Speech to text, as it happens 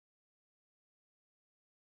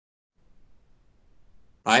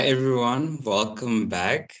Hi everyone, welcome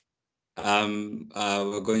back.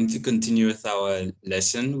 We're going to continue with our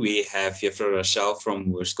lesson. We have here for Rachelle from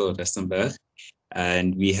Hoërskool Rustenburg,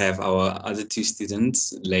 and we have our other two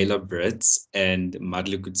students, Leila Brits and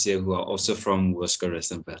Madlu Kutse, who are also from Hoërskool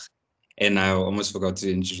Rustenburg. And I almost forgot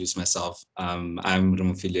to introduce myself. I'm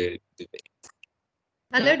Ramofile Dube.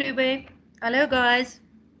 Hello, Dube. Hello, guys.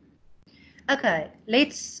 Okay,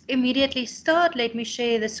 let's immediately start. Let me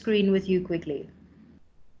share the screen with you quickly.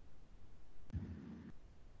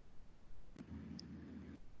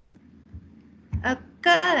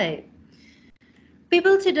 Okay.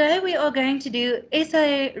 People, today we are going to do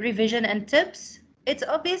essay revision and tips. It's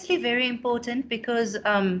obviously very important because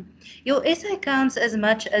your essay counts as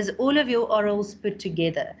much as all of your orals put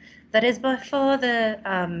together. That is by far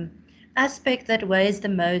the aspect that weighs the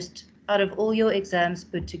most out of all your exams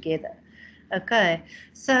put together. Okay,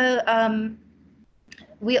 so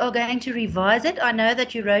we are going to revise it. I know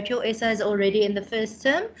that you wrote your essays already in the first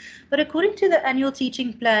term, but according to the annual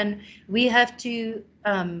teaching plan, we have to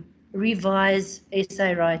revise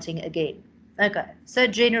essay writing again. Okay, so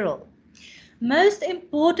general. Most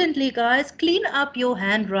importantly, guys, clean up your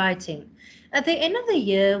handwriting. At the end of the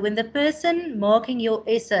year, when the person marking your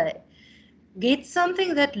essay gets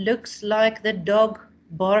something that looks like the dog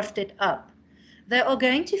barfed it up, they are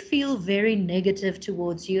going to feel very negative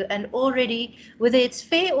towards you, and already, whether it's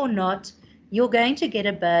fair or not, you're going to get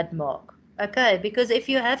a bad mark. Okay, because if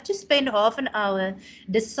you have to spend half an hour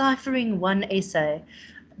deciphering one essay,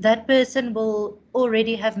 that person will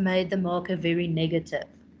already have made the marker very negative.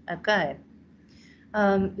 Okay,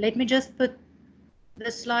 let me just put the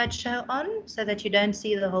slideshow on so that you don't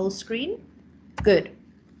see the whole screen. Good.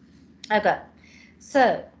 Okay,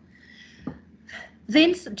 so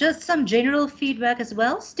then just some general feedback as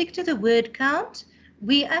well. Stick to the word count.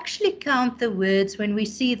 We actually count the words when we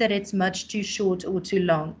see that it's much too short or too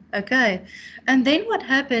long. Okay. And then what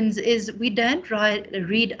happens is we don't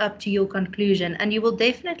read up to your conclusion, and you will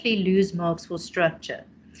definitely lose marks for structure.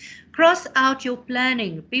 Cross out your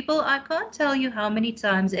planning. People, I can't tell you how many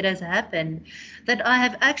times it has happened that I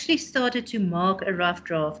have actually started to mark a rough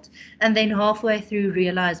draft and then halfway through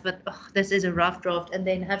realize, but this is a rough draft, and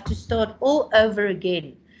then have to start all over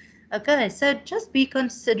again. Okay, so just be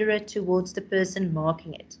considerate towards the person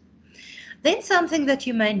marking it. Then something that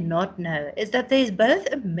you may not know is that there's both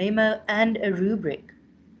a memo and a rubric.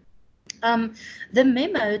 The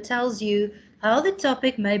memo tells you how the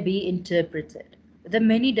topic may be interpreted, the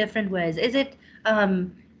many different ways. Is it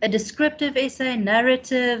a descriptive essay,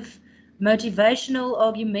 narrative, motivational,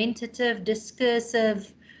 argumentative,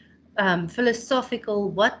 discursive,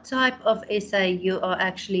 philosophical? What type of essay you are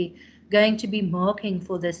actually going to be marking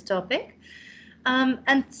for this topic?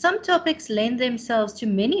 And some topics lend themselves to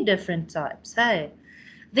many different types. Hey,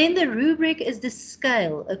 then the rubric is the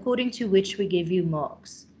scale according to which we give you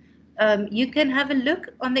marks. You can have a look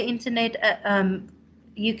on the internet.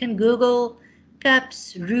 You can Google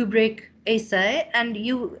CAPS rubric essay, and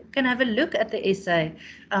you can have a look at the essay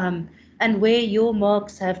and where your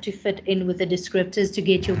marks have to fit in with the descriptors to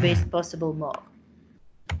get your best possible mark.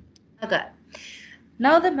 Okay.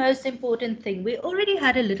 Now the most important thing, we already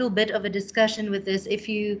had a little bit of a discussion with this if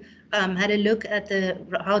you had a look at the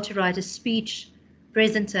how to write a speech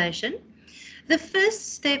presentation. The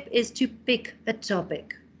first step is to pick a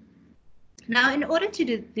topic. Now, in order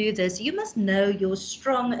to do this, you must know your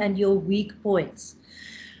strong and your weak points.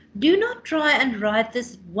 Do not try and write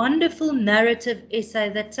this wonderful narrative essay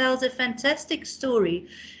that tells a fantastic story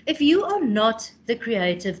if you are not the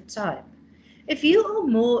creative type. If you are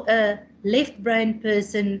more a left brain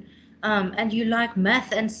person and you like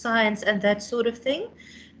math and science and that sort of thing,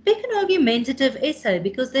 pick an argumentative essay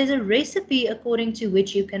because there's a recipe according to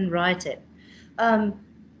which you can write it.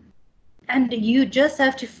 And you just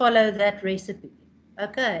have to follow that recipe.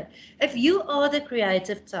 Okay, if you are the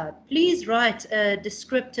creative type, please write a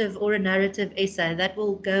descriptive or a narrative essay. That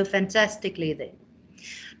will go fantastically there.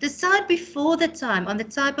 Decide before the time on the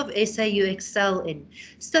type of essay you excel in.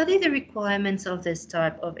 Study the requirements of this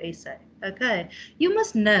type of essay. Okay, you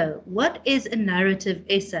must know what is a narrative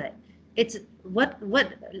essay. It's what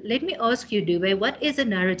let me ask you, Dube, what is a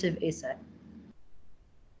narrative essay?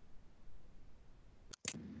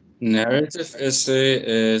 Narrative essay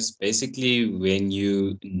is basically when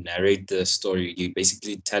you narrate the story, you're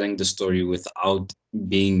basically telling the story without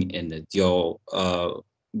being in it. You're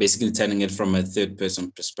basically telling it from a third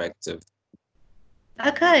person perspective.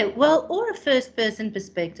 Okay, well, or a first person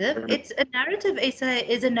perspective. It's a narrative essay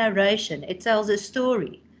is a narration. It tells a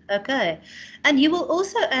story. Okay. And you will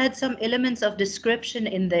also add some elements of description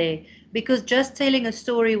in there because just telling a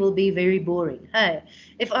story will be very boring. Hey,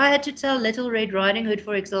 if I had to tell Little Red Riding Hood,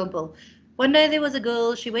 for example, one day there was a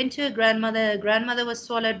girl, she went to her grandmother was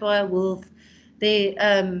swallowed by a wolf.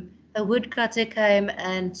 A woodcutter came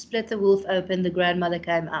and split the wolf open, the grandmother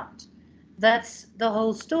came out. That's the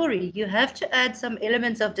whole story. You have to add some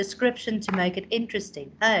elements of description to make it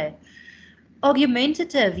interesting. Hey,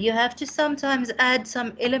 argumentative, you have to sometimes add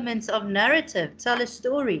some elements of narrative, tell a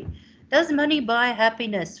story. Does money buy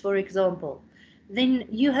happiness, for example? Then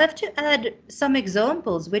you have to add some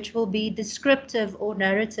examples which will be descriptive or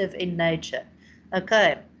narrative in nature.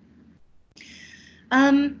 Okay.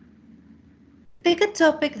 Pick a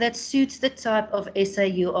topic that suits the type of essay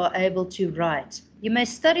you are able to write. You may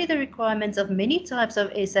study the requirements of many types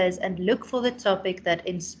of essays and look for the topic that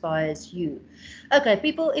inspires you. Okay,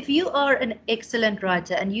 people, if you are an excellent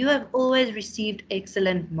writer and you have always received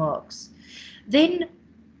excellent marks, then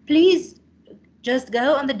please just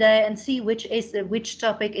go on the day and see which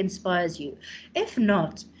topic inspires you. If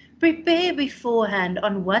not, prepare beforehand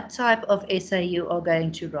on what type of essay you are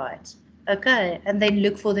going to write. Okay, and then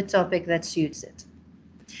look for the topic that suits it.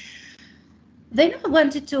 Then I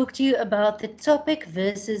want to talk to you about the topic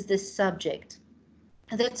versus the subject.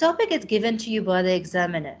 The topic is given to you by the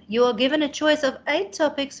examiner. You are given a choice of 8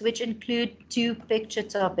 topics which include 2 picture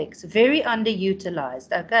topics, very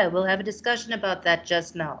underutilized. Okay, we'll have a discussion about that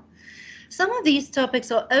just now. Some of these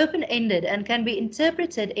topics are open-ended and can be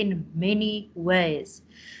interpreted in many ways.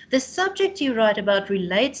 The subject you write about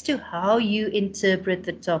relates to how you interpret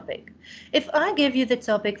the topic. If I give you the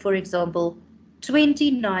topic, for example,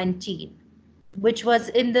 2019, which was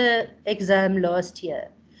in the exam last year,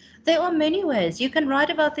 there are many ways. You can write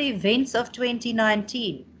about the events of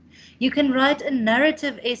 2019. You can write a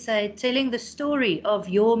narrative essay telling the story of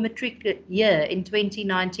your matric year in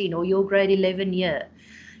 2019 or your grade 11 year.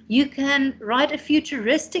 You can write a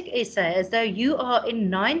futuristic essay as though you are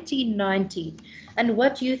in 1990 and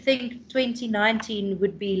what you think 2019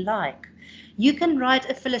 would be like. You can write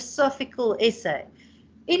a philosophical essay.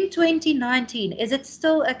 In 2019, is it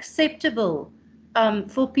still acceptable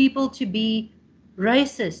for people to be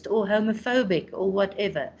racist or homophobic or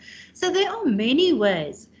whatever? So there are many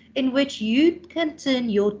ways in which you can turn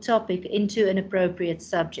your topic into an appropriate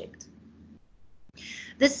subject.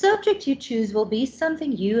 The subject you choose will be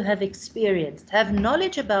something you have experienced, have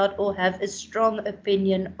knowledge about, or have a strong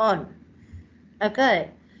opinion on.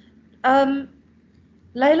 Okay.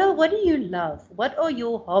 Layla, what do you love? What are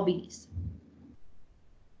your hobbies?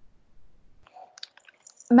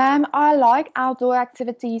 Ma'am, I like outdoor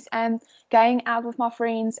activities and going out with my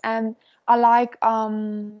friends, and I like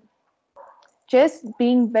just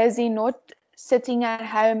being busy, not sitting at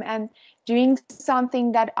home and doing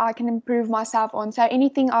something that I can improve myself on. So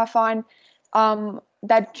anything I find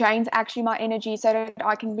that drains actually my energy so that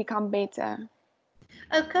I can become better.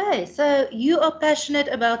 Okay, so you are passionate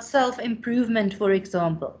about self-improvement, for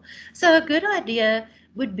example. So a good idea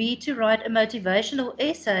would be to write a motivational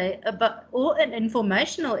essay about, or an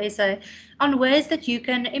informational essay on ways that you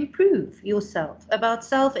can improve yourself, about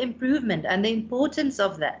self-improvement and the importance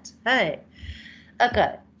of that. Hey,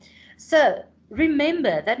 okay, so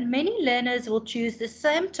remember that many learners will choose the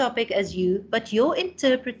same topic as you, but your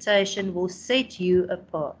interpretation will set you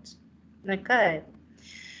apart. Okay.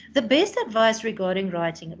 The best advice regarding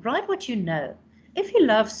writing, write what you know. If you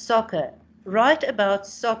love soccer, write about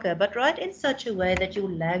soccer, but write in such a way that your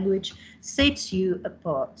language sets you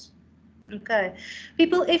apart. Okay.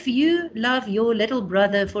 People, if you love your little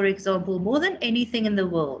brother, for example, more than anything in the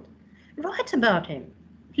world, write about him.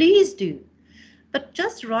 Please do. But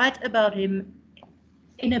just write about him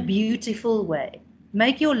in a beautiful way.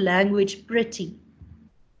 Make your language pretty.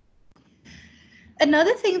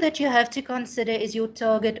 Another thing that you have to consider is your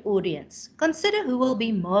target audience. Consider who will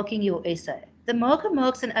be marking your essay. The marker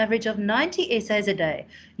marks an average of 90 essays a day.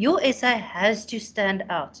 Your essay has to stand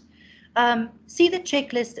out. See the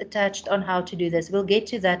checklist attached on how to do this. We'll get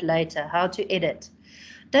to that later, how to edit.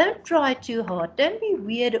 Don't try too hard. Don't be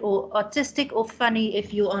weird or artistic or funny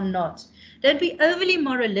if you are not. Don't be overly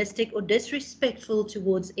moralistic or disrespectful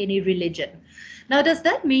towards any religion. Now, does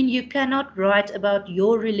that mean you cannot write about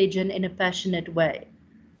your religion in a passionate way?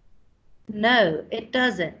 No, it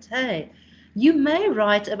doesn't. Hey, you may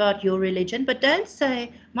write about your religion, but don't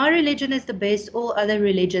say, my religion is the best, all other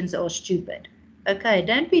religions are stupid. Okay,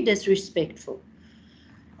 don't be disrespectful.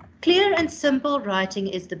 Clear and simple writing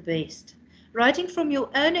is the best. Writing from your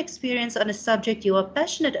own experience on a subject you are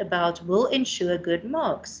passionate about will ensure good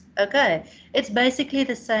marks. Okay, it's basically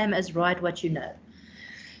the same as write what you know.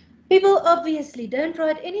 People obviously don't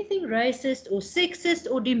write anything racist or sexist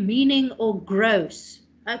or demeaning or gross.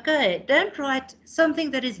 Okay, don't write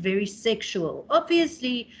something that is very sexual.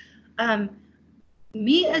 Obviously,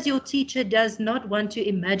 me as your teacher does not want to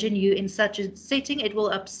imagine you in such a setting. It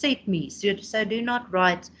will upset me. So do not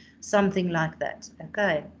write something like that.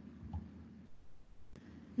 Okay.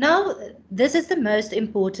 Now, this is the most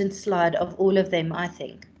important slide of all of them, I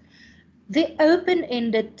think. The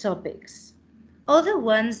open-ended topics are the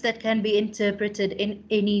ones that can be interpreted in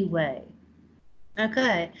any way.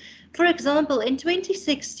 Okay. For example, in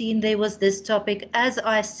 2016, there was this topic, As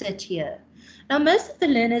I Sit Here. Now, most of the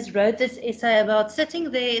learners wrote this essay about sitting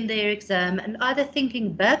there in their exam and either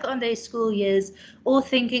thinking back on their school years or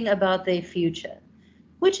thinking about their future,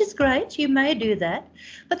 which is great. You may do that.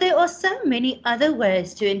 But there are so many other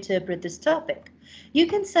ways to interpret this topic. You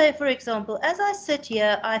can say, for example, as I sit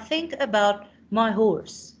here, I think about my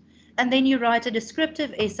horse. And then you write a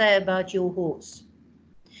descriptive essay about your horse.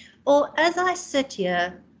 Or as I sit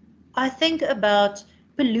here, I think about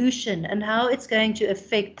pollution and how it's going to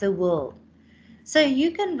affect the world. So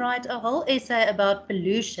you can write a whole essay about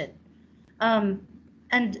pollution and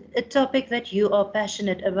a topic that you are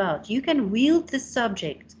passionate about. You can wield the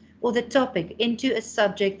subject or the topic into a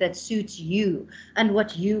subject that suits you and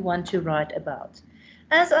what you want to write about.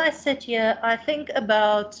 As I sit here, I think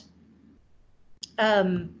about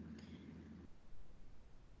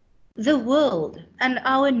the world and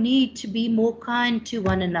our need to be more kind to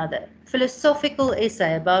one another. Philosophical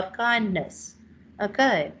essay about kindness.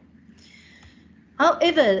 Okay.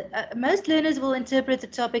 However, most learners will interpret the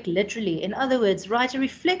topic literally. In other words, write a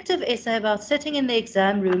reflective essay about sitting in the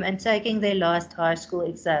exam room and taking their last high school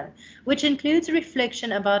exam, which includes a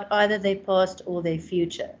reflection about either their past or their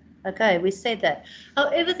future. Okay, we said that.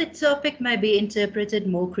 However, the topic may be interpreted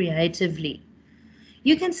more creatively.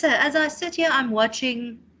 You can say, as I sit here, I'm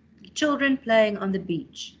watching children playing on the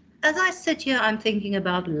beach. As I sit here, I'm thinking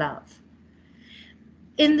about love.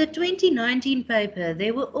 In the 2019 paper,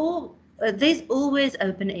 there's always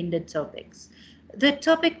open-ended topics. The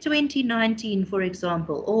topic 2019, for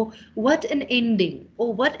example, or what an ending,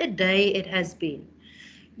 or what a day it has been.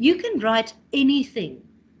 You can write anything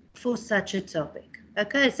for such a topic.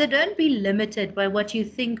 Okay, so don't be limited by what you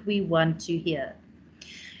think we want to hear.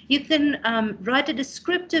 You can write a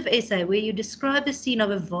descriptive essay where you describe the scene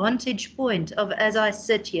of a vantage point of as I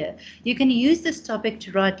sit here. You can use this topic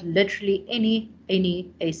to write literally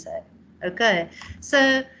any essay. Okay,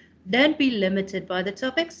 so don't be limited by the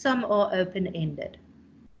topic. Some are open-ended.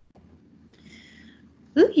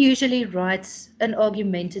 Who usually writes an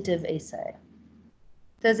argumentative essay?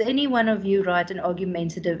 Does any one of you write an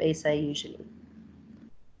argumentative essay usually?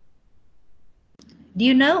 Do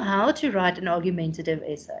you know how to write an argumentative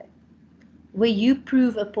essay where you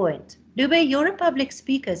prove a point? Dube, you're a public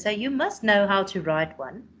speaker, so you must know how to write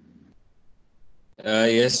one.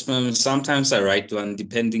 Yes, ma'am. Sometimes I write one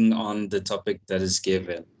depending on the topic that is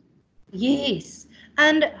given. Yes.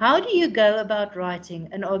 And how do you go about writing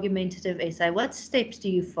an argumentative essay? What steps do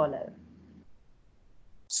you follow?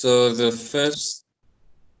 So the first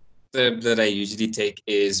step that I usually take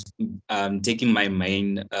is taking my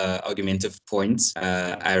main argumentative points.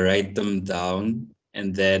 I write them down,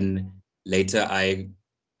 and then later I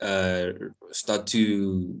start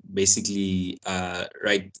to basically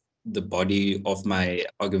write the body of my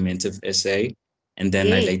argumentative essay, and then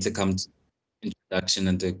I later come to introduction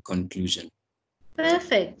and the conclusion.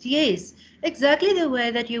 Perfect. Yes, exactly the way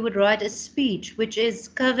that you would write a speech, which is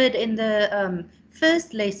covered in the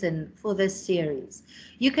first lesson for this series.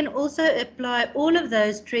 You can also apply all of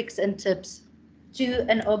those tricks and tips to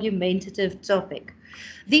an argumentative topic.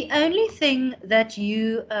 The only thing that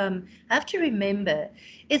you have to remember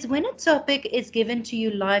is when a topic is given to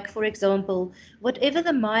you, like, for example, whatever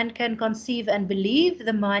the mind can conceive and believe,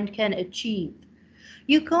 the mind can achieve.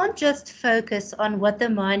 You can't just focus on what the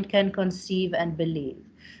mind can conceive and believe.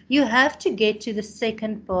 You have to get to the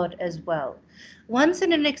second part as well. Once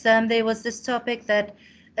in an exam, there was this topic that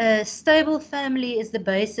a stable family is the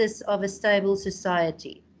basis of a stable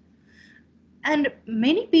society. And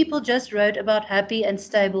many people just wrote about happy and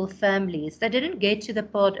stable families. They didn't get to the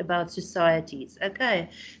part about societies. Okay,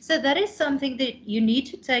 so that is something that you need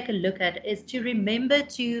to take a look at, is to remember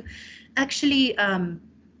to actually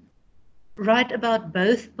write about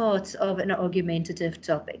both parts of an argumentative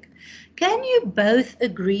topic. Can you both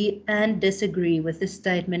agree and disagree with the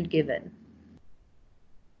statement given?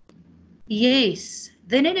 Yes,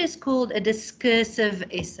 then it is called a discursive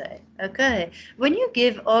essay. Okay, when you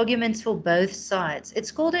give arguments for both sides,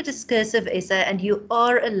 it's called a discursive essay, and you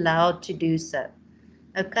are allowed to do so.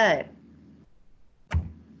 Okay.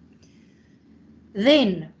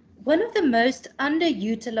 Then, one of the most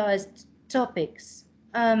underutilized topics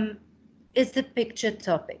is the picture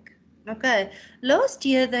topic. Okay, last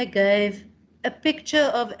year they gave a picture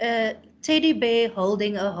of a teddy bear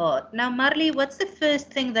holding a heart. Now, Marley, what's the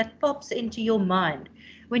first thing that pops into your mind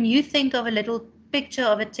when you think of a little picture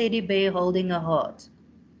of a teddy bear holding a heart?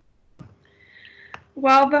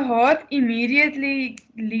 Well, the heart immediately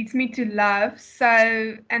leads me to love.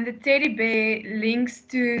 So, and the teddy bear links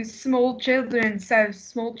to small children. So,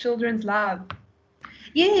 small children's love.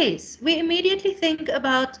 Yes, we immediately think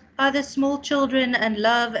about either small children and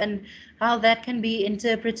love and how that can be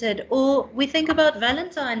interpreted, or we think about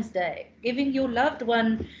Valentine's Day, giving your loved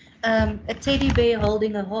one a teddy bear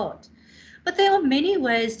holding a heart. But there are many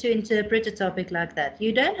ways to interpret a topic like that.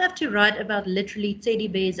 You don't have to write about literally teddy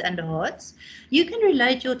bears and hearts. You can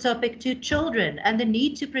relate your topic to children and the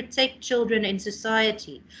need to protect children in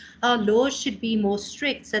society. Our laws should be more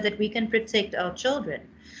strict so that we can protect our children.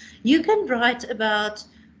 You can write about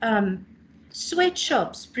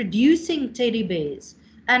sweatshops producing teddy bears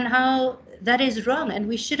and how that is wrong, and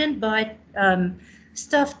we shouldn't buy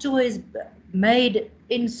stuffed toys made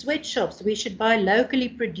in sweatshops. We should buy locally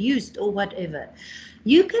produced or whatever.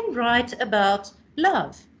 You can write about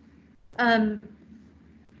love.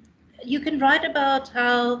 You can write about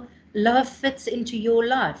how love fits into your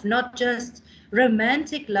life, not just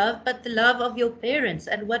romantic love, but the love of your parents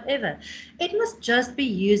and whatever. It must just be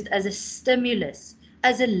used as a stimulus,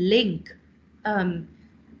 as a link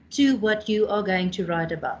to what you are going to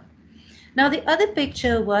write about. Now, the other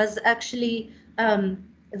picture was actually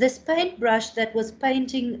this paintbrush that was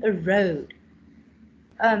painting a road.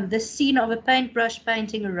 The scene of a paintbrush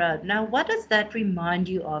painting a road. Now, what does that remind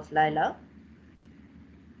you of, Layla?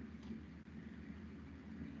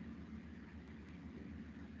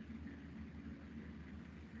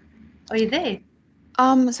 Are you there?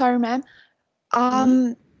 Sorry, ma'am.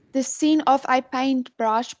 The scene of a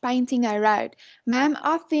paintbrush painting a road. Ma'am,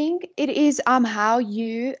 I think it is how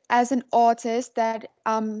you, as an artist, that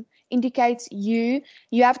indicates you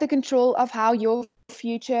have the control of how your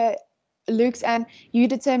future looks, and you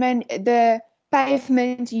determine the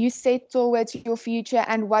pavement you set towards your future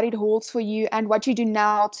and what it holds for you and what you do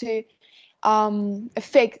now to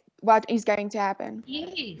affect what is going to happen.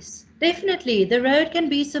 Yes, definitely. The road can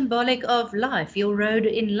be symbolic of life, your road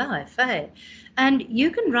in life, eh? And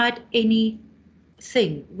you can write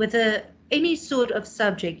anything with any sort of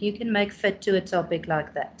subject you can make fit to a topic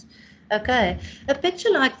like that. Okay, a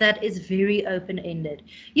picture like that is very open-ended.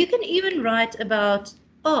 You can even write about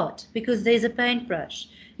art because there's a paintbrush.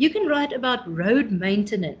 You can write about road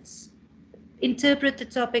maintenance. Interpret the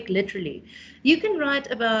topic literally. You can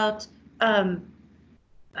write about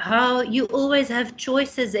how you always have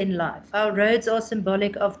choices in life, how roads are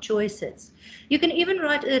symbolic of choices. You can even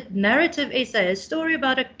write a narrative essay, a story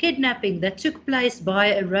about a kidnapping that took place by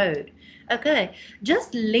a road. Okay,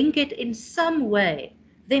 just link it in some way.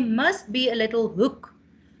 There must be a little hook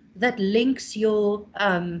that links your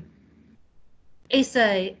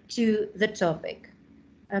essay to the topic.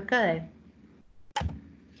 Okay.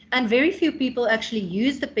 And very few people actually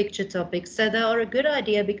use the picture topics, so they are a good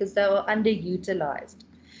idea because they are underutilized.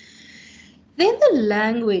 Then the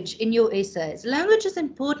language in your essays. Language is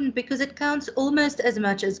important because it counts almost as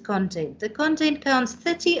much as content. The content counts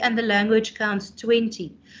 30 and the language counts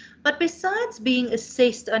 20. But besides being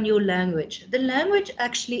assessed on your language, the language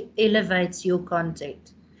actually elevates your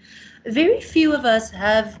content. Very few of us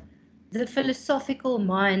have the philosophical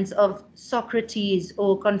minds of Socrates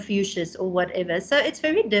or Confucius or whatever. So it's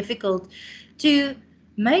very difficult to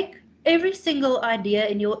make every single idea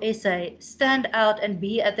in your essay stand out and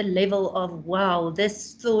be at the level of, wow,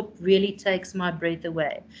 this thought really takes my breath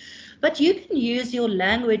away. But you can use your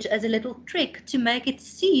language as a little trick to make it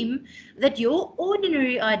seem that your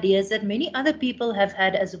ordinary ideas that many other people have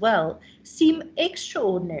had as well seem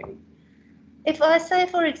extraordinary. If I say,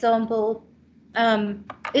 for example,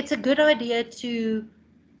 it's a good idea to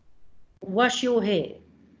wash your hair.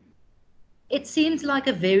 It seems like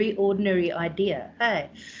a very ordinary idea, hey?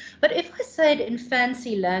 But if I say it in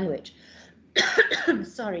fancy language,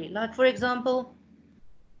 sorry, like for example,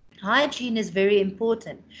 hygiene is very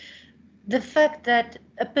important. The fact that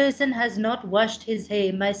a person has not washed his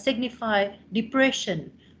hair may signify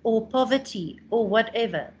depression or poverty or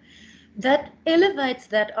whatever. That elevates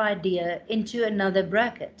that idea into another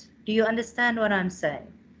bracket. Do you understand what I'm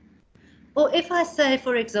saying? Or if I say,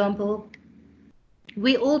 for example,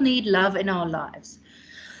 we all need love in our lives.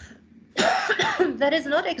 That is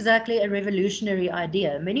not exactly a revolutionary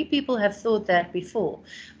idea. Many people have thought that before.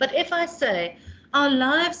 But if I say, our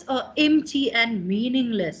lives are empty and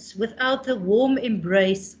meaningless without the warm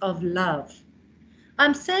embrace of love,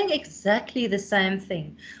 I'm saying exactly the same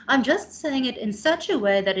thing. I'm just saying it in such a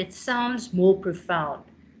way that it sounds more profound.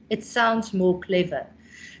 It sounds more clever.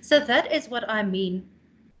 So that is what I mean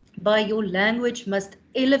by your language must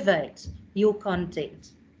elevate your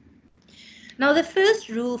content. Now, the first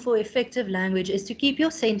rule for effective language is to keep your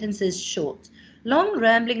sentences short. Long,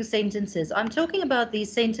 rambling sentences, I'm talking about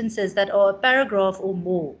these sentences that are a paragraph or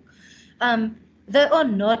more, they are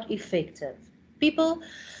not effective. People,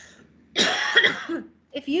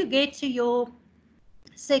 if you get to your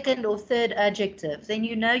second or third adjective, then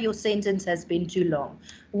you know your sentence has been too long.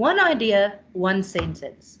 One idea, one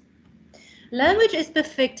sentence. Language is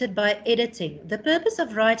perfected by editing. The purpose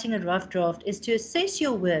of writing a rough draft is to assess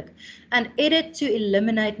your work and edit to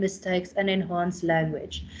eliminate mistakes and enhance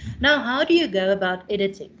language. Now, how do you go about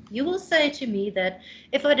editing? You will say to me that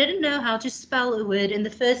if I didn't know how to spell a word in the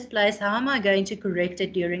first place, how am I going to correct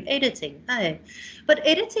it during editing? Hey, but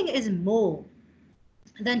editing is more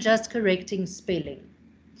than just correcting spelling.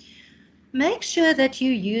 Make sure that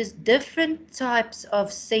you use different types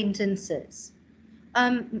of sentences.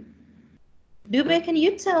 Dube, can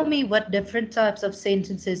you tell me what different types of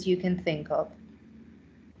sentences you can think of?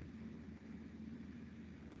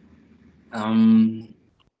 Ma'am,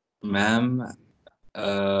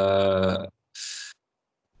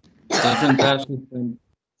 different types of things.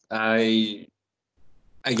 I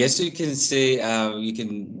guess you can say you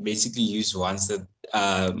can basically use ones that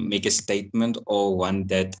make a statement or one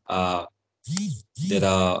that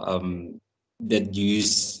that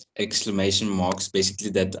use exclamation marks,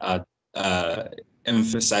 basically that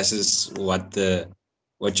emphasizes what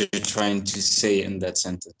you're trying to say in that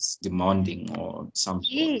sentence, demanding or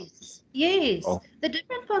something. Yes. Oh. The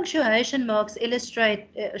different punctuation marks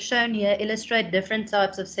shown here illustrate different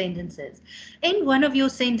types of sentences. In one of your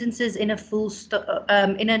sentences, in a full stop,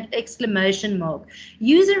 in an exclamation mark,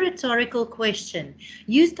 use a rhetorical question.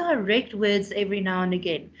 Use direct words every now and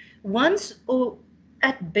again. Once or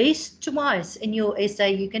at best twice in your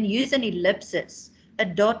essay, you can use an ellipsis, a ...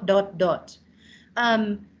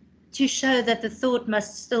 to show that the thought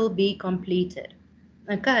must still be completed.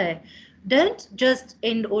 Okay, don't just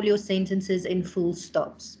end all your sentences in full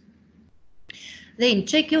stops. Then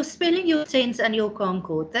check your spelling, your tense, and your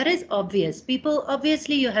concord. That is obvious. People,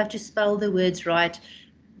 obviously you have to spell the words right.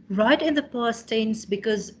 Write in the past tense,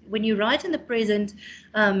 because when you write in the present,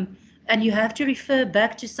 and you have to refer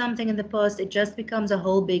back to something in the past, it just becomes a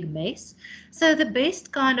whole big mess. So the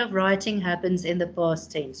best kind of writing happens in the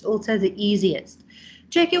past tense, also the easiest.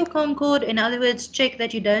 Check your concord. In other words, check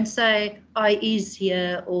that you don't say I is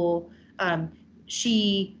here or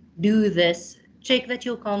she do this. Check that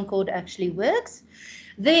your concord actually works.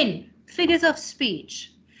 Then, figures of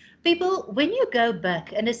speech. People, when you go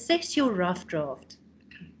back and assess your rough draft,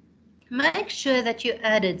 make sure that you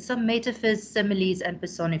added some metaphors, similes, and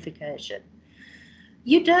personification.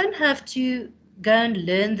 You don't have to go and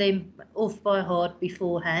learn them off by heart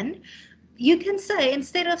beforehand. You can say,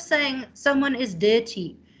 instead of saying someone is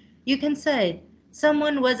dirty, you can say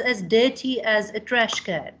someone was as dirty as a trash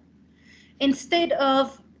can. Instead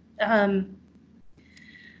of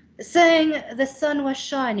saying the sun was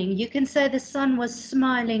shining, you can say the sun was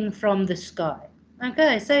smiling from the sky.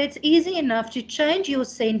 Okay, so it's easy enough to change your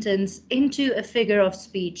sentence into a figure of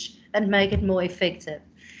speech and make it more effective.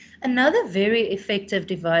 Another very effective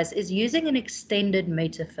device is using an extended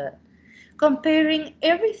metaphor, comparing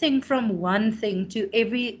everything from one thing to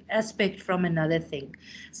every aspect from another thing.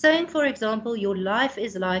 Saying, for example, your life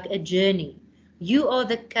is like a journey. You are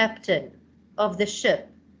the captain of the ship.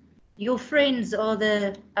 Your friends are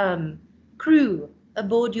the crew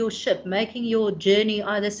aboard your ship, making your journey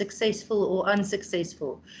either successful or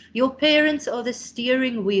unsuccessful. Your parents are the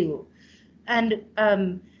steering wheel, and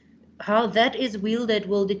how that is wielded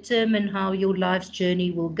will determine how your life's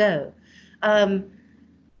journey will go.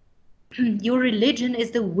 Your religion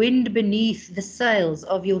is the wind beneath the sails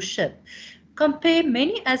of your ship. Compare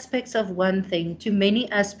many aspects of one thing to many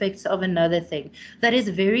aspects of another thing. That is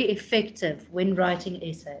very effective when writing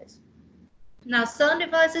essays. Now, sound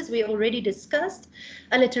devices we already discussed: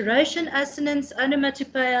 alliteration, assonance,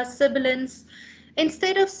 onomatopoeia, sibilance.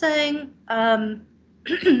 Instead of saying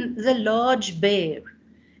the large bear,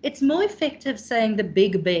 it's more effective saying the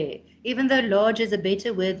big bear, even though large is a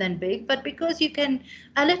better word than big, but because you can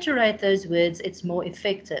alliterate those words, it's more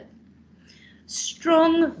effective.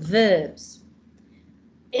 Strong verbs.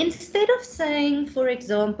 Instead of saying, for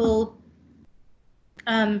example,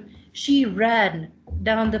 she ran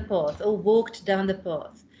down the path or walked down the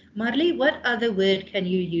path, Marley, what other word can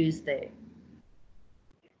you use there?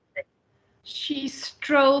 She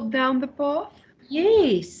strolled down the path.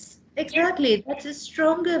 Yes, Exactly. That's a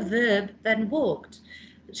stronger verb than walked.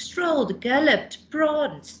 Strolled, galloped,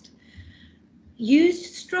 pranced.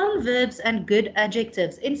 Use strong verbs and good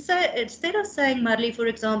adjectives. Instead of saying, Marley, for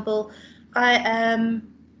example, I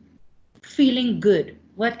am feeling good,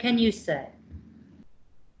 what can you say?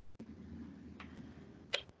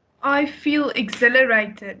 I feel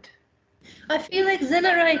exhilarated. I feel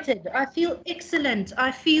exhilarated. I feel excellent.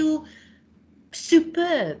 I feel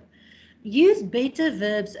superb. Use better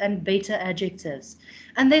verbs and better adjectives.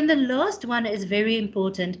 And then the last one is very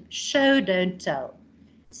important. Show, don't tell.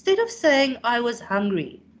 Instead of saying I was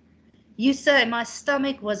hungry, you say my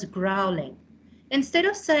stomach was growling. Instead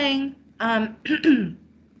of saying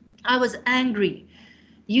I was angry,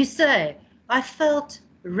 you say I felt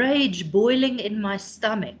rage boiling in my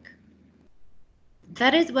stomach.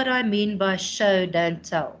 That is what I mean by show, don't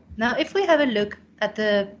tell. Now, if we have a look at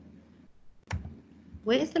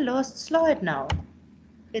where's the last slide now?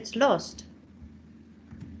 It's lost.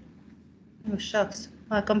 Oh, shucks.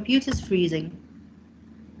 My computer's freezing.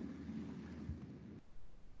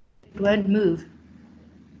 It won't move.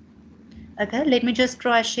 Okay, let me just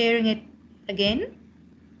try sharing it again.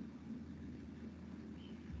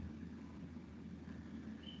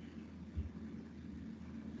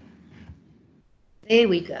 There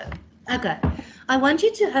we go. Okay, I want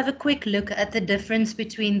you to have a quick look at the difference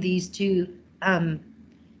between these two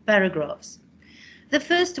paragraphs. The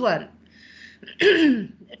first one,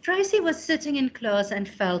 Tracy was sitting in class and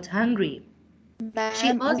felt hungry. We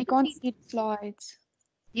can't see the slides.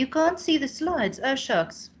 You can't see the slides? Oh,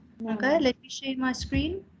 shucks. No. Okay, let me share my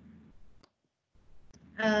screen.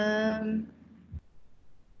 Can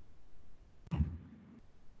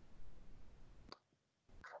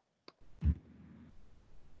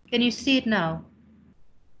you see it now?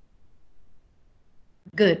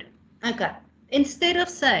 Good. Okay. Instead of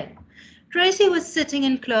saying, Tracy was sitting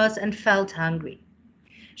in class and felt hungry.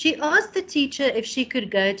 She asked the teacher if she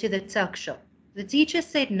could go to the tuck shop. The teacher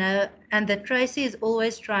said no, and that Tracy is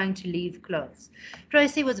always trying to leave class.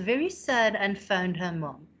 Tracy was very sad and phoned her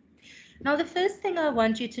mom. Now, the first thing I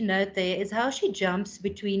want you to note there is how she jumps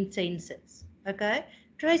between tenses. Okay?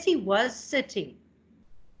 Tracy was sitting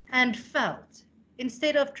and felt.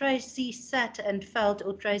 Instead of Tracy sat and felt,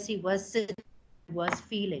 or Tracy was sitting and was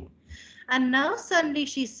feeling. And now suddenly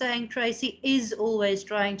she's saying Tracy is always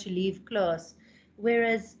trying to leave class,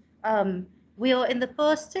 whereas we are in the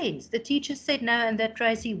past tense. The teacher said no, and that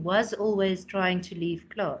Tracy was always trying to leave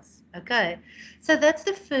class. Okay, so that's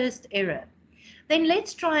the first error. Then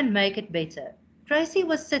let's try and make it better. Tracy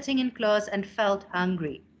was sitting in class and felt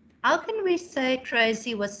hungry. How can we say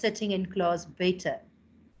Tracy was sitting in class better?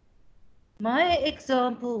 My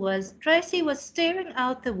example was Tracy was staring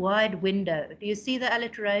out the wide window. Do you see the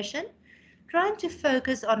alliteration? Trying to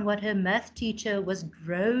focus on what her math teacher was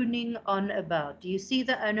droning on about. Do you see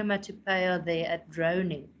the onomatopoeia there at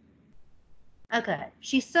droning? Okay,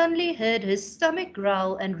 she suddenly heard his stomach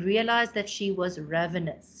growl and realized that she was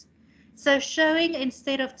ravenous. So showing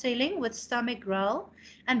instead of telling with stomach growl,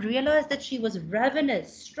 and realized that she was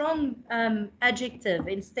ravenous, strong adjective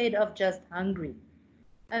instead of just hungry.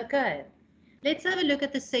 Okay, let's have a look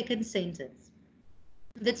at the second sentence.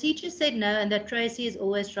 The teacher said no, and that Tracy is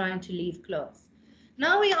always trying to leave class.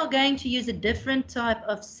 Now we are going to use a different type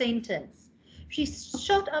of sentence. She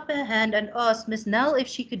shot up her hand and asked Miss Nell if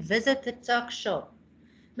she could visit the tuck shop.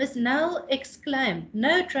 Miss Nell exclaimed,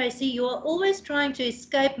 "No, Tracy, you are always trying to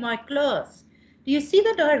escape my class." Do you see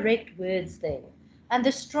the direct words there? And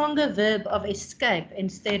the stronger verb of escape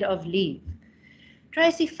instead of leave.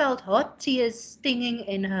 Tracy felt hot tears stinging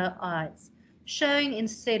in her eyes. Showing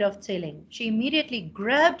instead of telling. She immediately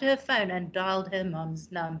grabbed her phone and dialed her mom's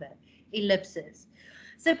number. Ellipsis.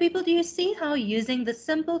 So people, do you see how using the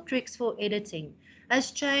simple tricks for editing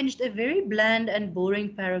has changed a very bland and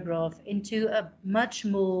boring paragraph into a much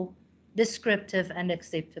more descriptive and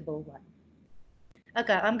acceptable one?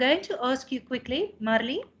 Okay, I'm going to ask you quickly,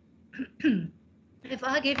 Marley, if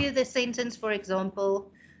I give you the sentence, for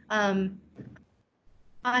example,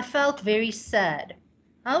 I felt very sad.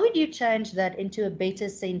 How would you change that into a better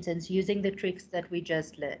sentence using the tricks that we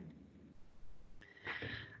just learned?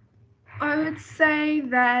 I would say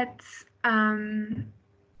that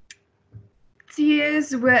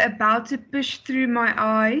tears were about to push through my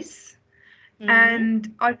eyes,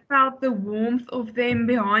 and I felt the warmth of them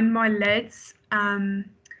behind my lids.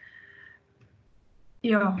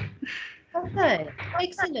 Yeah. Okay,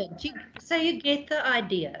 excellent. So you get the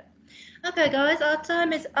idea. Okay, guys, our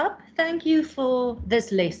time is up. Thank you for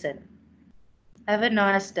this lesson. Have a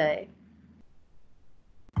nice day.